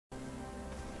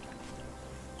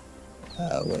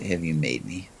What have you made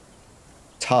me?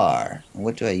 Tar.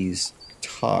 What do I use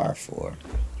tar for?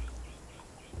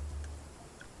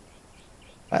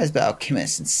 Advised by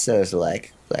alchemists and sellers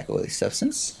alike, black oily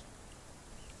substance.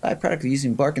 Byproduct of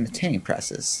using bark in the tanning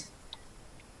process.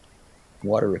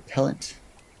 Water repellent.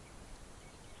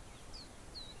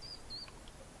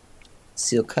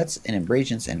 Seal cuts and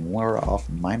abrasions and ward off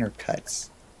minor cuts.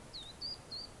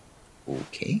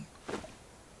 Okay.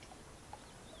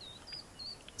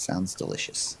 Sounds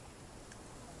delicious.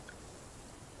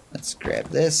 Let's grab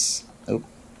this. Oh.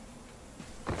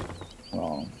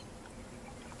 Wrong.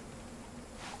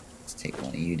 Let's take one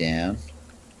of you down.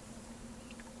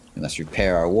 We must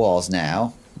repair our walls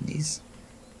now. These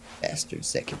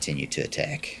bastards that continue to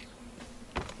attack.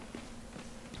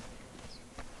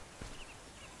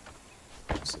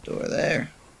 There's a door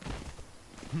there.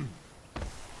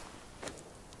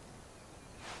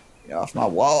 Get off my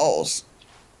walls.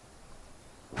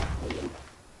 There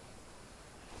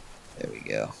we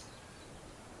go.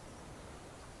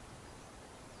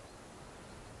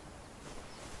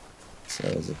 So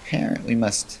as apparent, we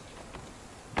must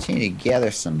continue to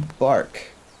gather some bark.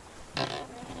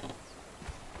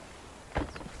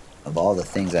 Of all the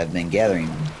things I've been gathering,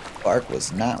 bark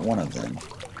was not one of them.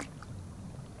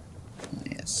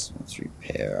 Yes, let's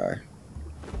repair our...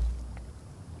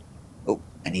 Oh,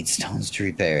 I need stones to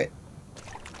repair it.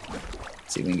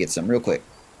 Let's see if we can get some real quick.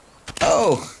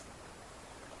 Oh!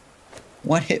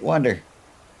 One hit wonder.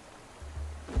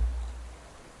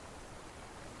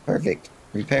 Perfect.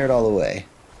 Repair it all the way.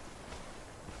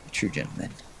 A true gentleman.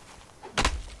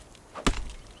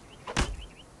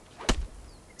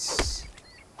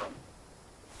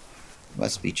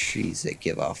 Must be trees that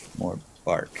give off more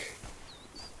bark.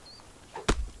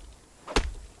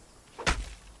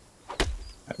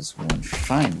 How does one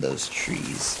find those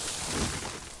trees?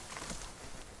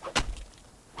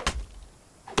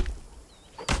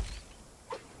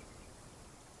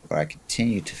 Or I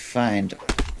continue to find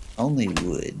only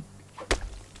wood.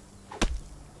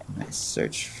 And I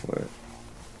search for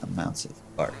amounts of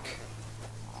bark.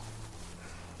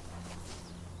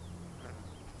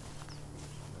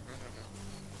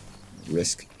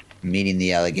 Risk meeting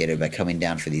the alligator by coming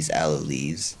down for these aloe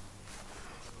leaves.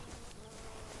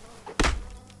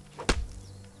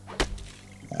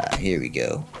 Ah, here we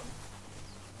go.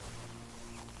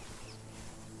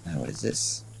 Now what is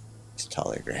this? It's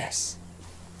taller grass.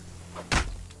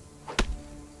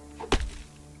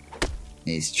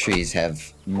 These trees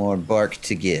have more bark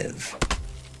to give.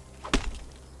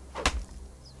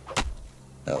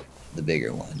 Oh, the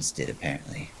bigger ones did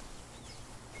apparently.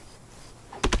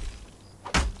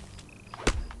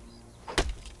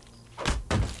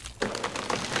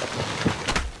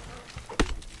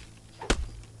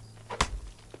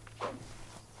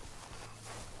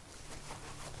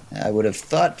 I would have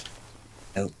thought...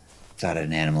 Oh, thought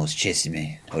an animal was chasing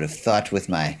me. I would have thought with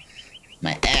my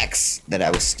axe that I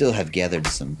would still have gathered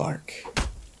some bark.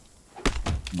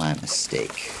 My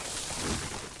mistake.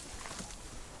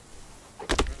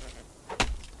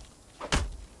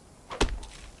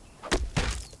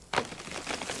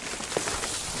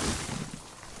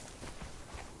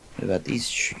 What about these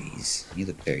trees? You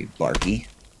look very barky.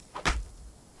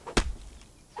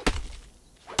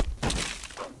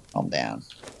 Calm down.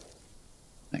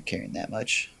 Not carrying that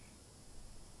much.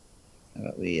 How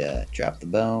about we drop the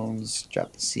bones,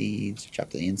 drop the seeds,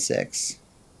 drop the insects.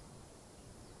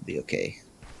 Be okay.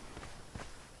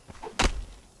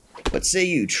 What say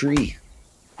you, tree?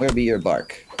 Where be your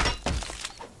bark?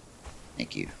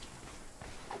 Thank you.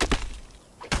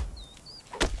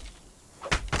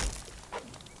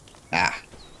 Ah.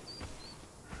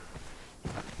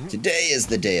 Today is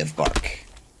the day of bark.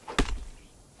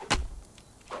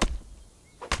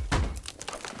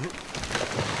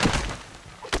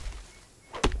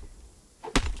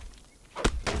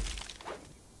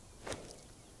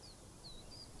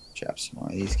 Drop some more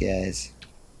of these guys.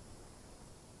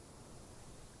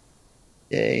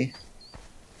 Yay.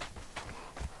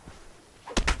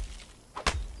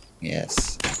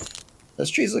 Yes. Those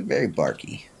trees look very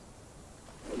barky.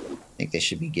 I think they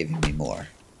should be giving me more.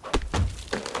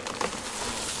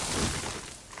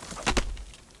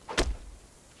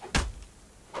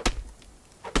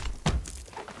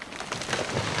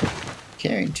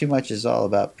 Caring too much is all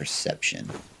about perception.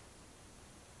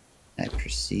 I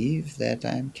perceive that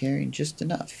I'm carrying just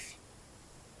enough.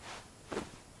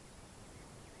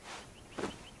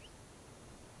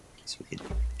 So we can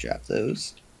drop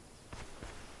those.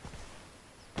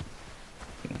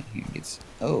 Here gets.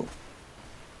 Oh,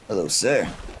 hello, sir.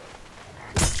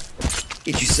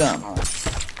 Get you some.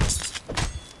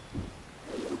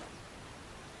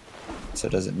 So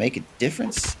does it make a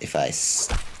difference if I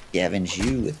scavenge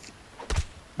you with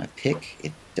my pick?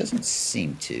 It doesn't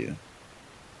seem to.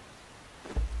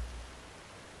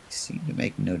 Seem to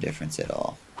make no difference at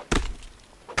all.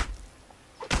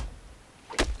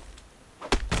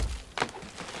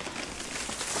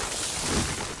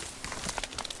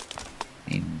 I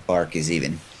mean, bark is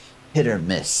even hit or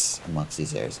miss amongst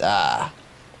these areas. Ah,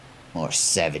 more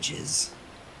savages.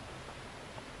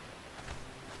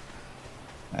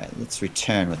 Alright, let's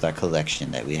return with our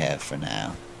collection that we have for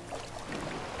now.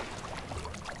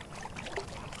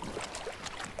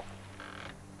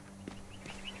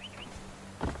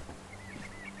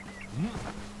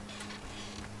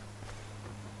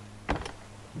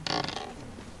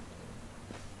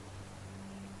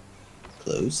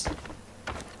 Close.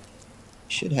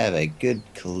 Should have a good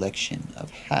collection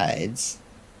of hides.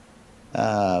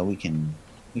 We can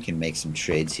make some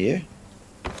trades here.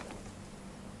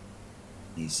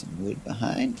 Leave some wood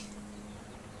behind.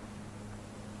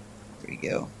 There we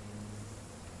go.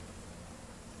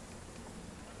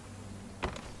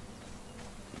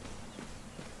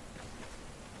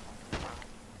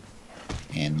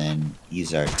 And then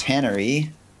use our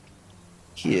tannery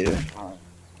here.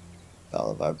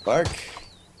 All of our bark.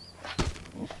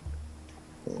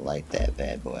 Light that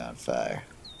bad boy on fire.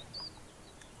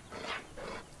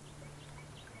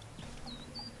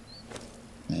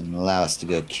 And allow us to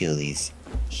go kill these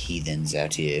heathens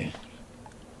out here.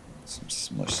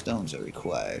 Some more stones are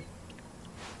required.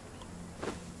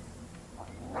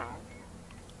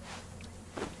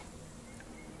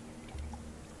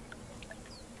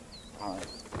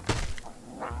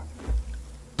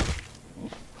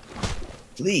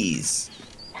 Please.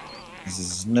 This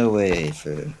is no way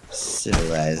for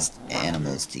civilized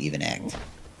animals to even act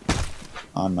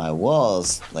on my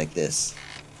walls like this.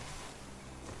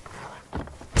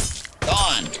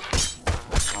 Gone!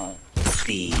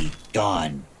 Be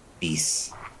gone,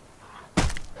 beasts.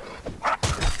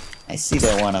 I see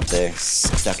that one up there,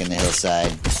 stuck in the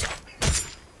hillside.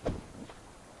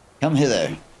 Come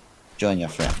hither. Join your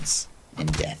friends in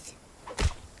death.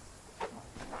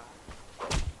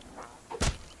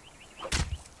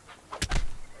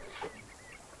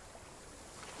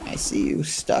 I see you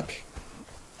stuck.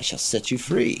 I shall set you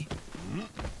free.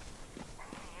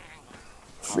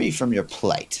 Free from your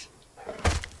plight.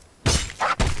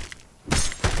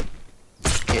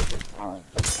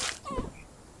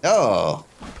 Oh,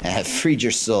 I have freed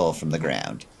your soul from the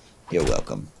ground. You're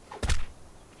welcome.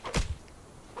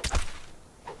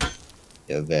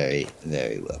 You're very,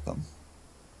 very welcome.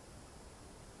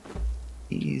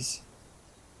 These.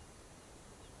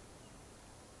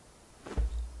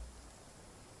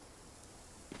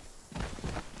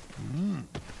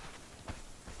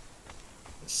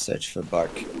 The search for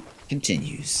bark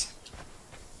continues.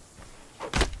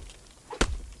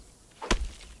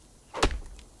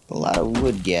 A lot of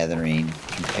wood gathering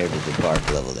compared to the bark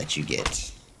level that you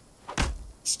get.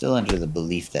 Still under the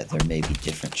belief that there may be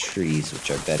different trees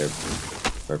which are better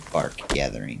for bark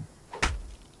gathering.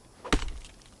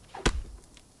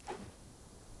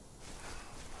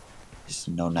 Just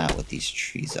know not what these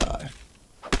trees are.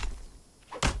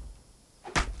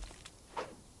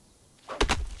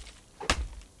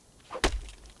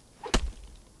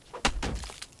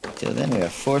 Till then we are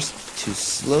forced to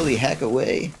slowly hack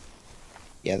away,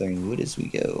 gathering wood as we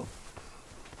go.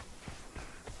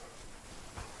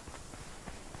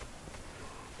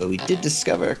 But we did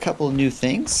discover a couple new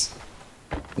things.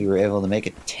 We were able to make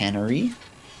a tannery.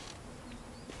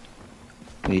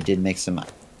 We did make some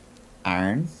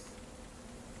iron,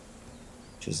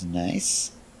 which was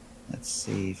nice. Let's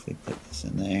see if we put this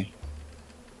in there.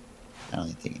 I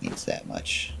don't think it needs that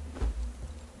much.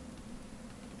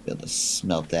 Be able to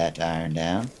smelt that iron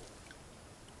down.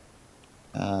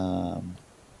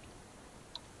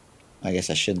 I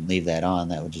guess I shouldn't leave that on.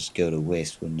 That would just go to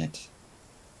waste, wouldn't it?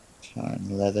 Tar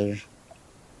and leather.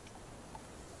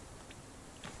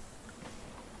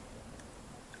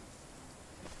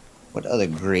 What other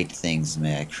great things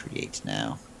may I create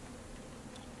now?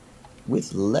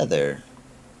 With leather.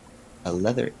 A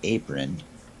leather apron.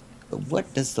 But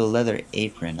what does the leather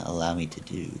apron allow me to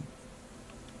do?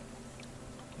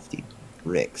 50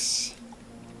 bricks.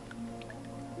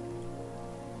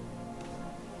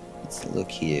 Let's look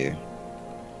here.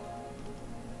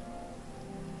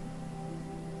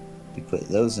 We put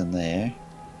those in there.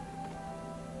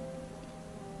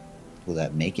 Will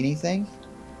that make anything?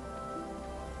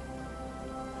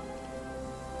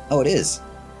 Oh, it is.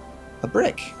 A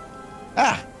brick.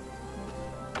 Ah!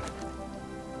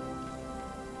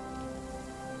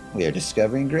 We are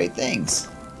discovering great things.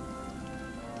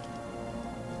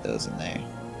 Put those in there.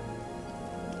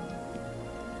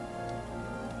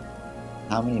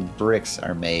 how many bricks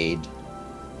are made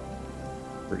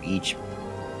for each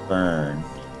burn?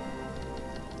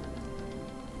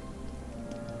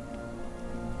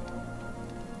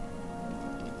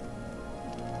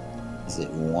 Is it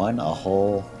one a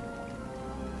whole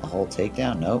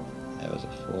takedown? Nope. That was a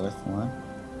fourth one.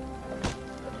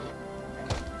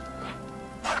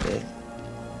 Fifth.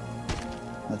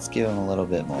 Let's give him a little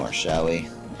bit more, shall we?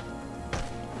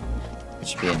 It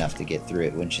should be enough to get through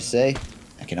it, wouldn't you say?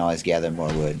 I can always gather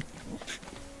more wood.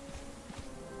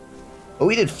 But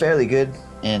we did fairly good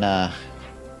in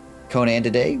Conan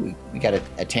today. We got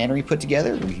a tannery put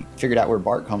together. We figured out where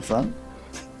bark comes from.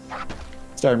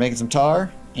 Started making some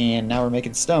tar, and now we're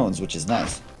making stones, which is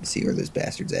nice. Let's see where those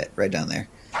bastards at. Right down there.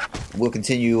 We'll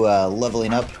continue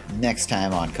leveling up next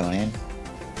time on Conan.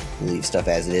 We'll leave stuff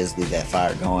as it is. Leave that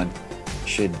fire going.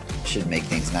 Should make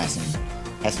things nice and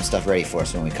have some stuff ready for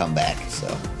us when we come back. So